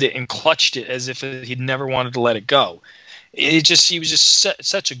grabbed it and clutched it as if he'd never wanted to let it go. he was just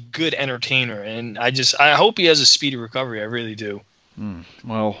such a good entertainer, and I hope he has a speedy recovery. I really do.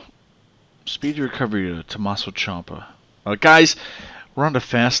 Well, speedy recovery to Tommaso Ciampa. Guys, we're on to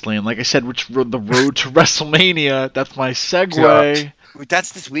Fastlane. Like I said, the road to WrestleMania. That's my segue. Wait,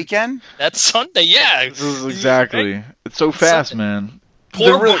 that's this weekend? That's Sunday, yeah. Exactly. Right? It's so fast, man.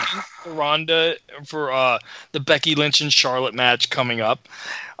 Poor booking for Ronda for the Becky Lynch and Charlotte match coming up.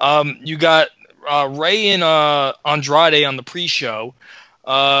 You got Ray and Andrade on the pre-show.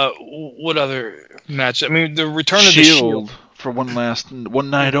 What other match? I mean, the return of the Shield for one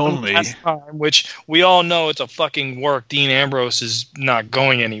night only. Last time, which we all know it's a fucking work. Dean Ambrose is not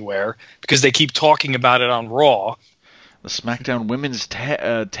going anywhere because they keep talking about it on Raw. The SmackDown Women's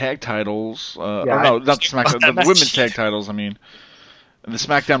tag titles. Not the SmackDown. The Women's tag titles. I mean, the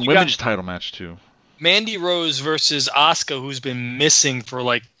SmackDown Women's title match too. Mandy Rose versus Asuka, who's been missing for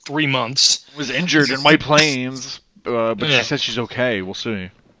like 3 months. Was injured in White Plains, but she said she's okay. We'll see.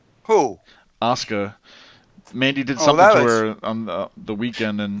 Who? Asuka. Mandy did something to her on the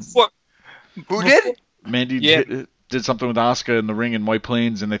weekend, and who did? Mandy did something with Asuka in the ring in White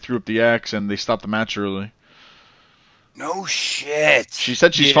Plains, and they threw up the axe, and they stopped the match early. No shit. She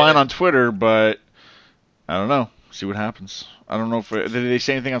said she's fine on Twitter, but I don't know. See what happens. I don't know if did they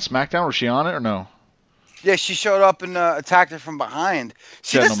say anything on SmackDown. Was she on it or no? Yeah, she showed up and attacked her from behind.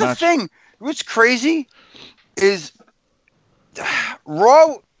 See, that's the thing. What's crazy is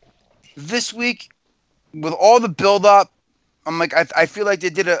Raw this week, with all the build-up, I'm like, I feel like they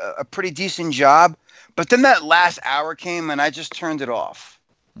did a pretty decent job. But then that last hour came, and I just turned it off.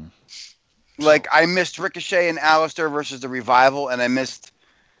 Like, I missed Ricochet and Alistair versus the Revival, and I missed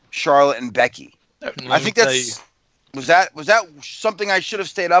Charlotte and Becky. I think that's... Was that something I should have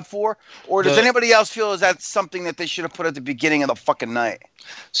stayed up for? Or does anybody else feel as that's something that they should have put at the beginning of the fucking night?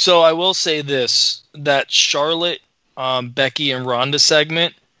 So I will say this, that Charlotte, Becky, and Ronda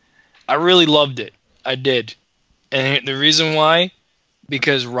segment, I really loved it. I did. And the reason why,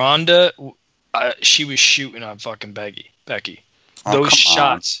 because Ronda, she was shooting on fucking Becky. Those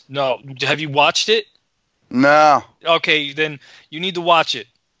shots. No. Have you watched it? No. Okay, then you need to watch it.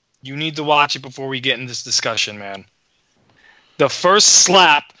 You need to watch it before we get in this discussion, man. The first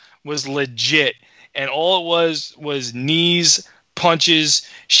slap was legit, and all it was knees, punches.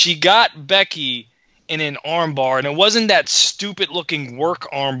 She got Becky in an armbar, and it wasn't that stupid-looking work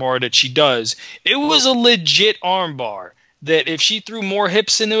armbar that she does. It was a legit armbar that if she threw more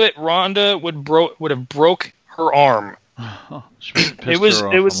hips into it, Ronda would have broke her arm. It was,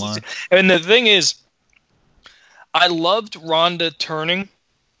 and the thing is, I loved Ronda turning,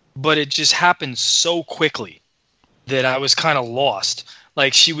 but it just happened so quickly that I was kind of lost.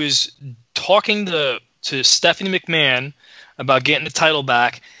 Like, she was talking to Stephanie McMahon about getting the title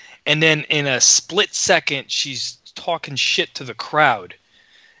back, and then in a split second, she's talking shit to the crowd,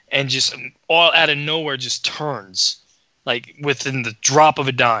 and just all out of nowhere just turns, like within the drop of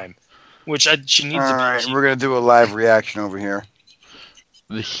a dime, which she needs. All right, we're gonna do a live reaction over here.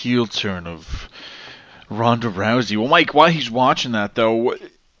 The heel turn of Ronda Rousey. Well, Mike, while he's watching that though,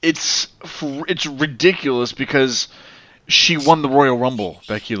 it's ridiculous because she won the Royal Rumble,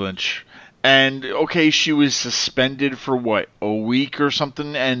 Becky Lynch. And, okay, she was suspended for, what, a week or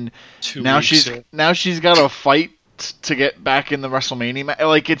something? And now she's got to fight to get back in the WrestleMania match.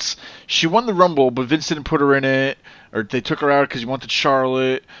 Like, she won the Rumble, but Vince didn't put her in it. Or they took her out because he wanted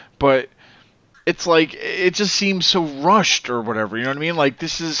Charlotte. But it's like, it just seems so rushed or whatever. You know what I mean? Like,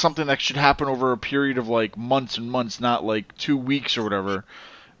 this is something that should happen over a period of, like, months and months, not, like, 2 weeks or whatever.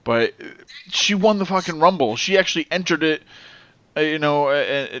 But she won the fucking Rumble. She actually entered it,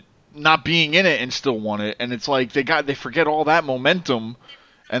 not being in it and still won it. And it's like they forget all that momentum,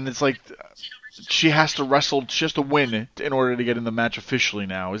 and it's like she has to win in order to get in the match officially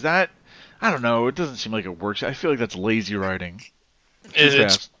now. Is that, I don't know, it doesn't seem like it works. I feel like that's lazy writing.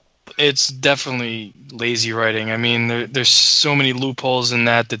 It's definitely lazy writing. I mean, there's so many loopholes in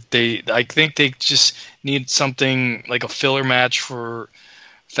that I think they just need something like a filler match for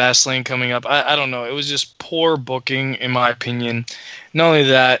Fastlane coming up. I don't know. It was just poor booking, in my opinion. Not only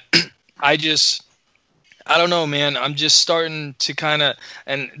that, I don't know, man. I'm just starting to kind of,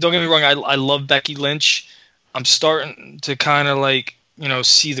 and don't get me wrong, I love Becky Lynch. I'm starting to kind of like,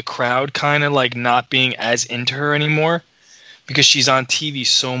 see the crowd kind of like not being as into her anymore because she's on TV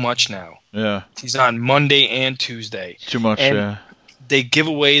so much now. Yeah. She's on Monday and Tuesday. Too much, and they give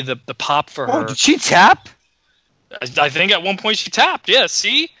away the pop for her. Did she tap? I think at one point she tapped. Yeah,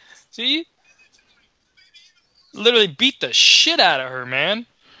 see? Literally beat the shit out of her, man.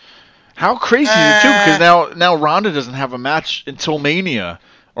 How crazy is it, too? Because now Ronda doesn't have a match until Mania.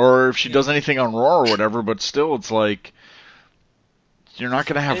 Or if she does anything on Raw or whatever, but still, it's like, You're not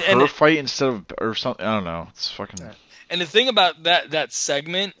gonna have And her fight instead of or something. I don't know. It's fucking. And the thing about that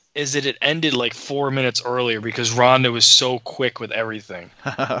segment is that it ended like 4 minutes earlier because Ronda was so quick with everything.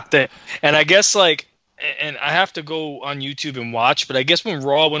 And I guess and I have to go on YouTube and watch, but I guess when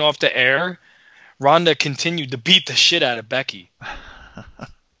Raw went off the air, Ronda continued to beat the shit out of Becky.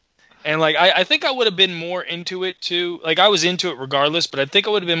 And I think I would have been more into it too. Like I was into it regardless, but I think I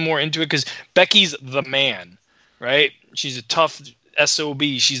would have been more into it because Becky's the man, right? She's a tough SOB.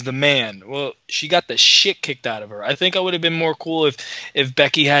 She's the man. Well, she got the shit kicked out of her. I think I would have been more cool if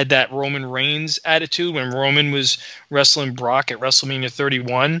Becky had that Roman Reigns attitude when Roman was wrestling Brock at WrestleMania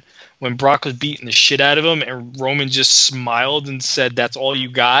 31, when Brock was beating the shit out of him and Roman just smiled and said, "That's all you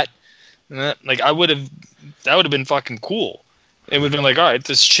got." And that would have been fucking cool. It would have been like, all right,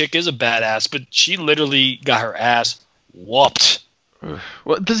 this chick is a badass, but she literally got her ass whooped.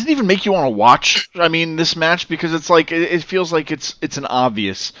 Well, does it even make you want to watch? I mean, this match because it's like it feels like it's an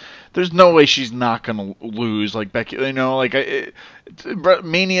obvious. There's no way she's not gonna lose. Like Becky,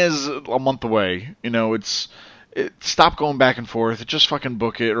 Mania's a month away. Stop going back and forth. Just fucking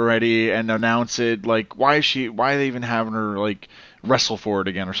book it already and announce it. Like, why are they even having her like wrestle for it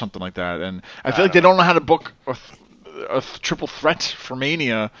again or something like that? And I feel like they don't know how to book a triple threat for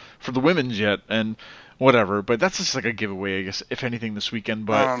Mania for the women's yet. And whatever, but that's just like a giveaway, I guess, if anything, this weekend.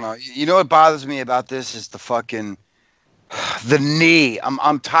 But I don't know. You know what bothers me about this is the knee.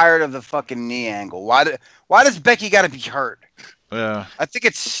 I'm tired of the fucking knee angle. Why does Becky got to be hurt? Yeah. I think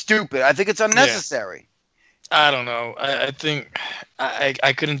it's stupid. I think it's unnecessary. Yeah. I don't know. I think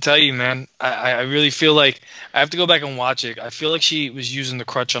I couldn't tell you, man. I really feel like I have to go back and watch it. I feel like she was using the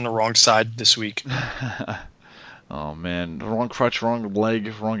crutch on the wrong side this week. Oh man, wrong crutch, wrong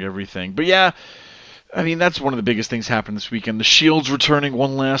leg, wrong everything. But yeah. I mean, that's one of the biggest things happened this weekend. The Shield's returning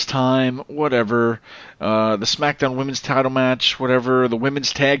one last time, whatever. The SmackDown Women's title match, whatever. The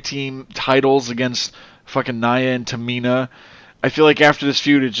Women's Tag Team titles against fucking Nia and Tamina. I feel like after this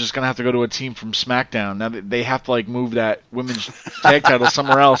feud, it's just going to have to go to a team from SmackDown. Now they have to, move that Women's Tag title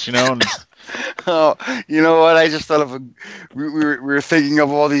somewhere else, And, oh, you know what? I just thought of we were thinking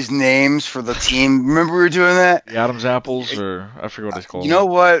of all these names for the team. Remember we were doing that? The Adam's Apples, or I forget what it's called. You know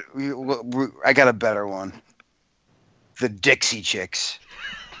what? I got a better one. The Dixie Chicks.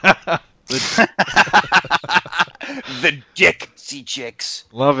 The Dixie Chicks.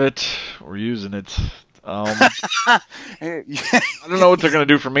 Love it. We're using it. I don't know what they're gonna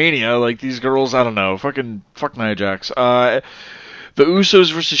do for Mania. Like these girls, I don't know. Fuck Nia Jax. The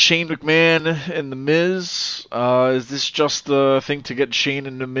Usos versus Shane McMahon and The Miz. Is this just the thing to get Shane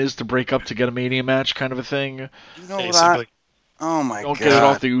and The Miz to break up to get a Mania match kind of a thing? You know what? Oh my god! Don't get it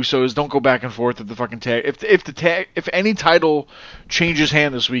off the Usos. Don't go back and forth with the fucking tag. If any title changes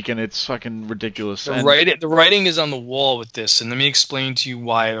hand this weekend, it's fucking ridiculous. The writing is on the wall with this, and let me explain to you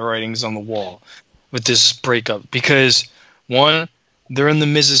why the writing is on the wall with this breakup. Because one, they're in the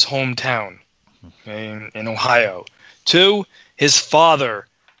Miz's hometown, okay, in Ohio. Two, his father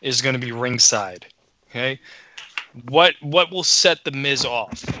is going to be ringside. Okay, what will set the Miz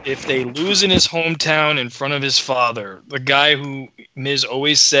off if they lose in his hometown in front of his father, the guy who Miz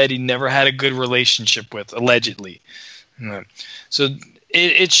always said he never had a good relationship with, allegedly. So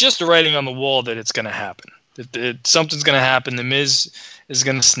it's just the writing on the wall that it's going to happen. Something's going to happen. The Miz is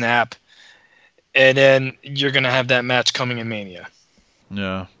going to snap, and then you're going to have that match coming in Mania.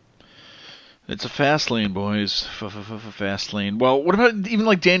 Yeah. It's a fast lane, boys. Fast lane. Well, what about even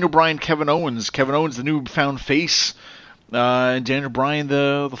like Daniel Bryan, Kevin Owens? Kevin Owens, the newfound face, and Daniel Bryan,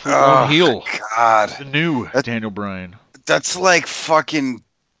 the full-on heel. God, the new Daniel Bryan. That's like fucking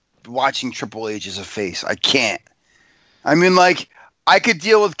watching Triple H as a face. I can't. I mean, like, I could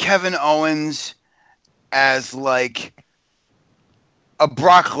deal with Kevin Owens as like a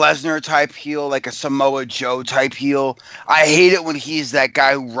Brock Lesnar type heel, like a Samoa Joe type heel. I hate it when he's that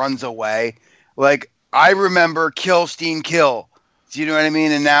guy who runs away. Like, I remember Kill Steen Kill. Do you know what I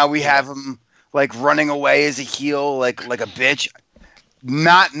mean? And now we have him like running away as a heel, like a bitch.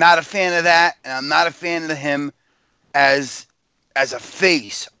 Not a fan of that, and I'm not a fan of him as a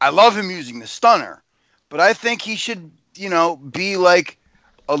face. I love him using the stunner, but I think he should, be like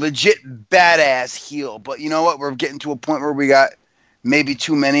a legit badass heel. But you know what? We're getting to a point where we got maybe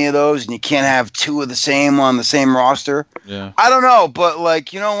too many of those, and you can't have two of the same on the same roster. Yeah. I don't know, but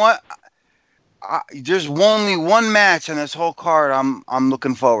like, you know what? There's only one match on this whole card I'm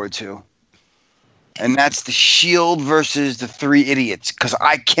looking forward to, and that's the Shield versus the Three Idiots, because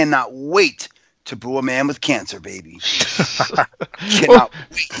I cannot wait to boo a man with cancer, baby. Well, Cannot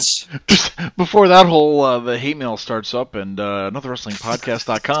wait. before that whole the hate mail starts up and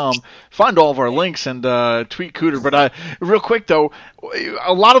anotherwrestlingpodcast.com, find all of our links and tweet Cooter. But real quick though,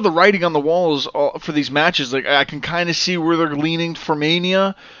 a lot of the writing on the walls for these matches, like I can kind of see where they're leaning for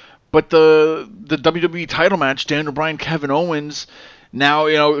Mania. But the WWE title match, Daniel Bryan, Kevin Owens. Now,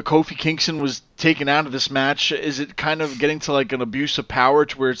 Kofi Kingston was taken out of this match. Is it kind of getting to like an abuse of power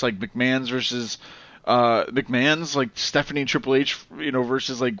to where it's like McMahon's versus McMahon's, like Stephanie and Triple H,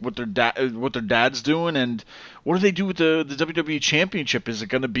 versus like what their dad's doing? And what do they do with the WWE Championship? Is it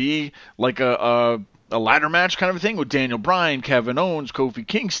going to be like a ladder match kind of a thing with Daniel Bryan, Kevin Owens, Kofi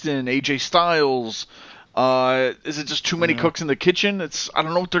Kingston, AJ Styles? Is it just too many cooks in the kitchen? I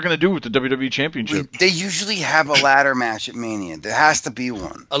don't know what they're going to do with the WWE Championship. They usually have a ladder match at Mania. There has to be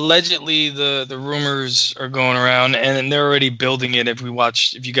one. Allegedly, the rumors are going around, and they're already building it. If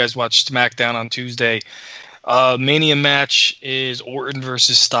you guys watched SmackDown on Tuesday, Mania match is Orton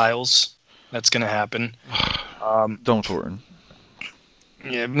versus Styles. That's going to happen. Don't Orton.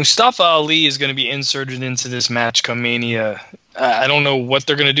 Yeah, Mustafa Ali is going to be inserted into this match come Mania. I don't know what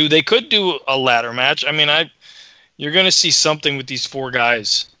they're going to do. They could do a ladder match. I mean, you're going to see something with these four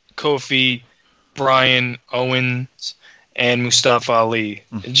guys: Kofi, Bryan, Owens, and Mustafa Ali.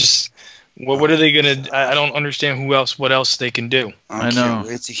 It just, what are they going to? I don't understand what else they can do. I can't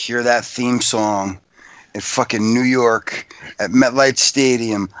wait to hear that theme song in fucking New York at MetLife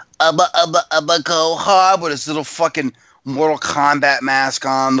Stadium. Ubba, go hard with his little fucking Mortal Kombat mask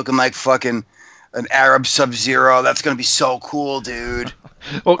on, looking like fucking an Arab Sub-Zero. That's going to be so cool, dude.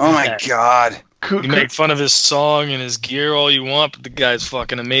 Well, oh, my God. You make fun of his song and his gear all you want, but the guy's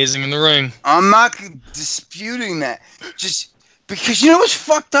fucking amazing in the ring. I'm not disputing that. Just because you know what's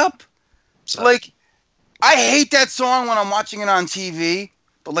fucked up? Like, I hate that song when I'm watching it on TV,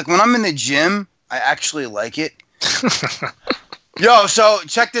 but, like, when I'm in the gym, I actually like it. Yo, so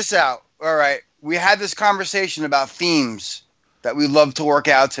check this out. All right. We had this conversation about themes that we love to work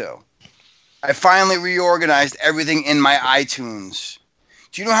out to. I finally reorganized everything in my iTunes.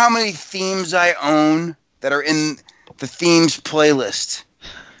 Do you know how many themes I own that are in the themes playlist?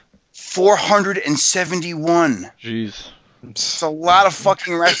 471. Jeez. It's a lot of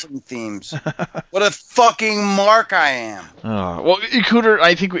fucking wrestling themes. What a fucking mark I am. Well, Cooter,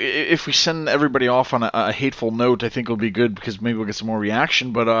 I think if we send everybody off on a hateful note, I think it'll be good because maybe we'll get some more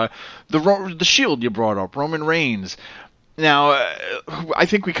reaction. But the Shield you brought up, Roman Reigns. Now, I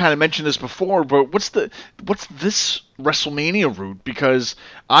think we kind of mentioned this before, but what's this WrestleMania route? Because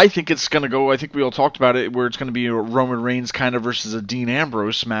I think it's going to go, I think we all talked about it, where it's going to be a Roman Reigns kind of versus a Dean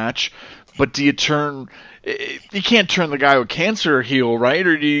Ambrose match. But do you can't turn the guy with cancer heel, right?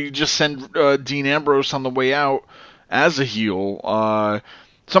 Or do you just send Dean Ambrose on the way out as a heel?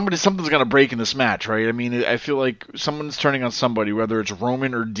 Something's going to break in this match, right? I mean, I feel like someone's turning on somebody, whether it's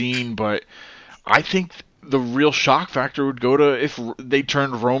Roman or Dean, but I think the real shock factor would go to if they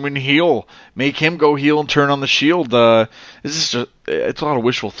turned Roman heel, make him go heel and turn on the Shield. It's a lot of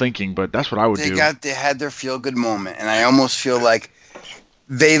wishful thinking, but that's what I would do. They had their feel-good moment, and I almost feel like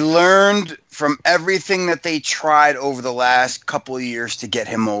they learned from everything that they tried over the last couple of years to get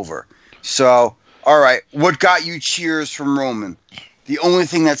him over. So, all right, what got you cheers from Roman? The only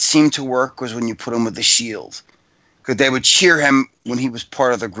thing that seemed to work was when you put him with the Shield, because they would cheer him when he was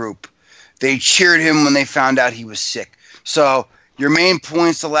part of the group. They cheered him when they found out he was sick. So your main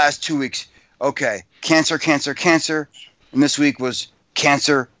points the last 2 weeks, okay, cancer, cancer, cancer. And this week was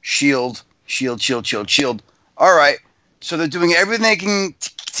cancer, Shield, Shield, Shield, Shield, Shield. All right. So they're doing everything they can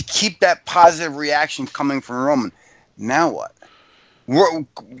to keep that positive reaction coming from Roman. Now what?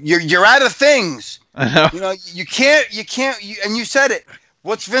 You're out of things. I know. You know, you can't, and you said it.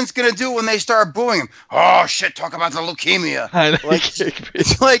 What's Vince going to do when they start booing him? Oh, shit, talk about the leukemia.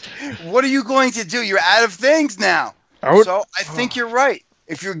 It's like, what are you going to do? You're out of things now. So I think you're right.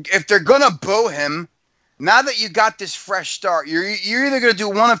 If they're going to boo him, now that you got this fresh start, you're either going to do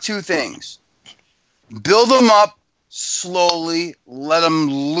one of two things. Build him up slowly, let him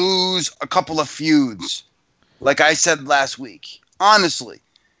lose a couple of feuds. Like I said last week. Honestly,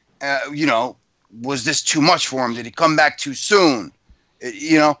 was this too much for him? Did he come back too soon?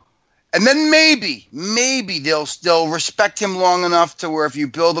 And then maybe they'll still respect him long enough to where if you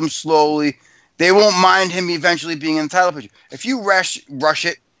build him slowly, they won't mind him eventually being in the title picture. If you rush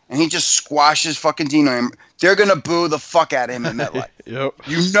it and he just squashes fucking Dino, they're gonna boo the fuck out of him in MetLife. Yep.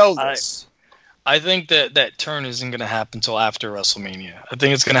 You know this. I think that turn isn't gonna happen until after WrestleMania. I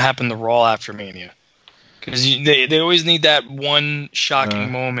think it's gonna happen the Raw after Mania, because they always need that one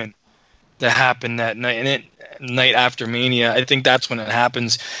shocking moment to happen that night, and night after Mania. I think that's when it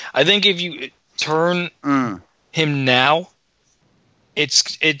happens. I think if turn him now,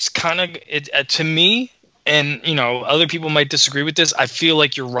 it's kind of to me, and other people might disagree with this. I feel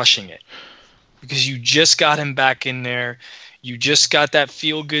like you're rushing it because you just got him back in there. You just got that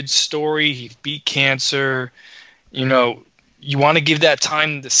feel good story. He beat cancer. You want to give that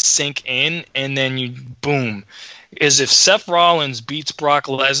time to sink in, and then you boom. Is if Seth Rollins beats Brock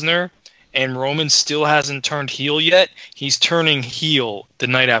Lesnar and Roman still hasn't turned heel yet, he's turning heel the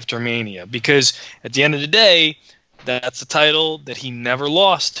night after Mania, because at the end of the day, that's a title that he never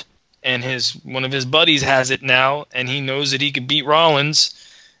lost, and one of his buddies has it now, and he knows that he can beat Rollins.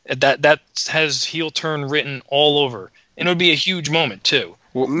 That has heel turn written all over, and it would be a huge moment too.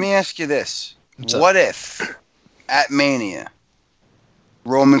 Well, let me ask you this: what if at Mania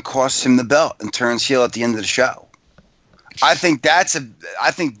Roman costs him the belt and turns heel at the end of the show? I think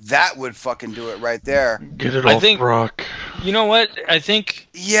that would fucking do it right there. Get it off Brock. You know what? I think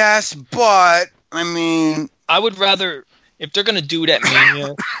yes, but I mean, I would rather, if they're gonna do it at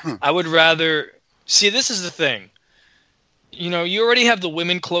Mania, I would rather see. This is the thing. You already have the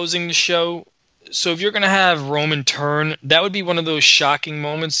women closing the show, so if you're gonna have Roman turn, that would be one of those shocking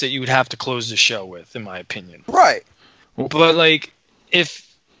moments that you would have to close the show with, in my opinion. Right. But like, if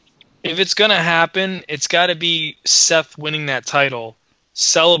it's gonna happen, it's got to be Seth winning that title,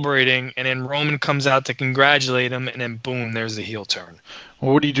 celebrating, and then Roman comes out to congratulate him, and then boom, there's the heel turn.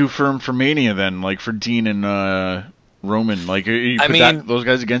 Well, what do you do for him for Mania then? Like for Dean and Roman, like you put those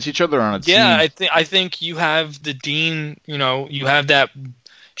guys against each other on a team? Yeah, I think you have the Dean. You have that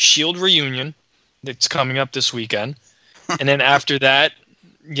Shield reunion that's coming up this weekend, and then after that,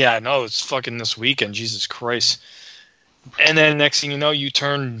 yeah, no, it's fucking this weekend. Jesus Christ. And then next thing you know, you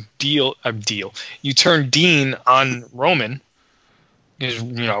turn You turn Dean on Roman, because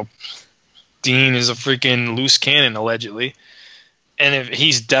Dean is a freaking loose cannon allegedly, and if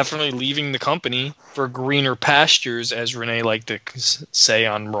he's definitely leaving the company for greener pastures, as Renee liked to say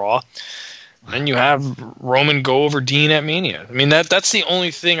on Raw, then you have Roman go over Dean at Mania. I mean that's the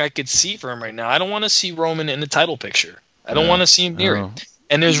only thing I could see for him right now. I don't want to see Roman in the title picture. I don't want to see him near it,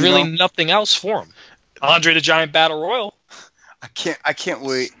 and there's really nothing else for him. Andre the Giant Battle Royal. I can't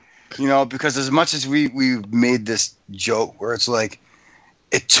wait. Because as much as we made this joke where it's like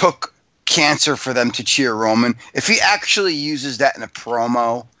it took cancer for them to cheer Roman, if he actually uses that in a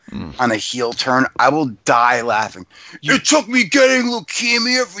promo on a heel turn, I will die laughing. It took me getting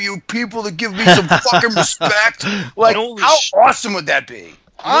leukemia for you people to give me some fucking respect. Like, how awesome would that be?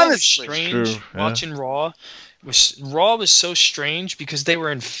 Honestly, strange watching Raw. Raw was so strange because they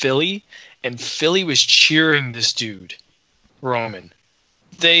were in Philly, and Philly was cheering this dude, Roman.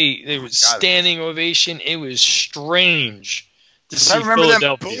 They were standing ovation. It was strange to see I remember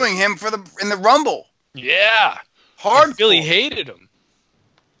them booing him in the Rumble. Yeah, hard. Philly hated him,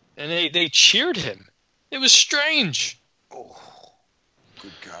 and they cheered him. It was strange. Oh,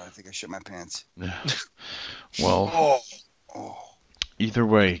 good God! I think I shit my pants. Well. Either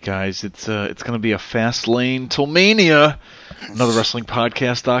way, guys, it's going to be a fast lane till Mania.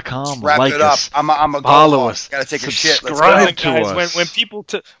 AnotherWrestlingPodcast.com. Wrap like it up. us. I'm a follow us. Gotta take a shit. Subscribe to guys, us.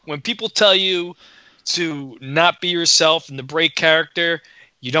 When people tell you to not be yourself and to break character,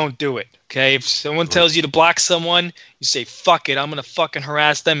 you don't do it. Okay? If someone tells you to block someone, you say, fuck it, I'm going to fucking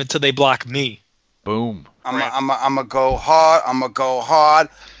harass them until they block me. Boom. I'm going to go hard.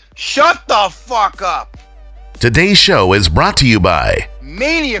 Shut the fuck up. Today's show is brought to you by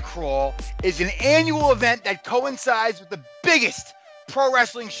Mania Crawl is an annual event that coincides with the biggest pro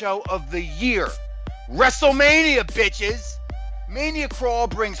wrestling show of the year. WrestleMania, bitches! Mania Crawl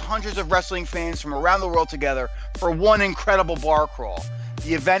brings hundreds of wrestling fans from around the world together for one incredible bar crawl.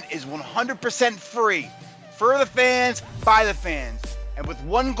 The event is 100% free, for the fans, by the fans, and with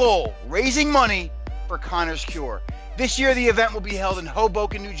one goal, raising money for Connor's Cure. This year, the event will be held in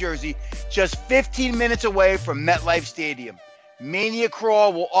Hoboken, New Jersey, just 15 minutes away from MetLife Stadium. Mania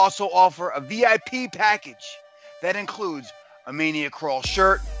Crawl will also offer a VIP package that includes a Mania Crawl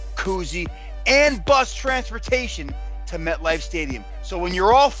shirt, koozie, and bus transportation to MetLife Stadium. So when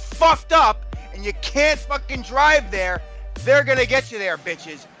you're all fucked up and you can't fucking drive there, they're gonna get you there,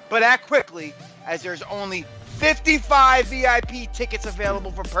 bitches. But act quickly, as there's only 55 VIP tickets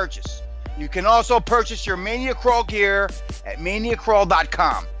available for purchase. You can also purchase your Mania Crawl gear at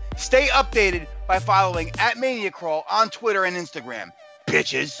maniacrawl.com. Stay updated by following @ManiaCrawl on Twitter and Instagram.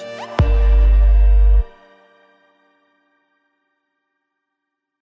 Bitches.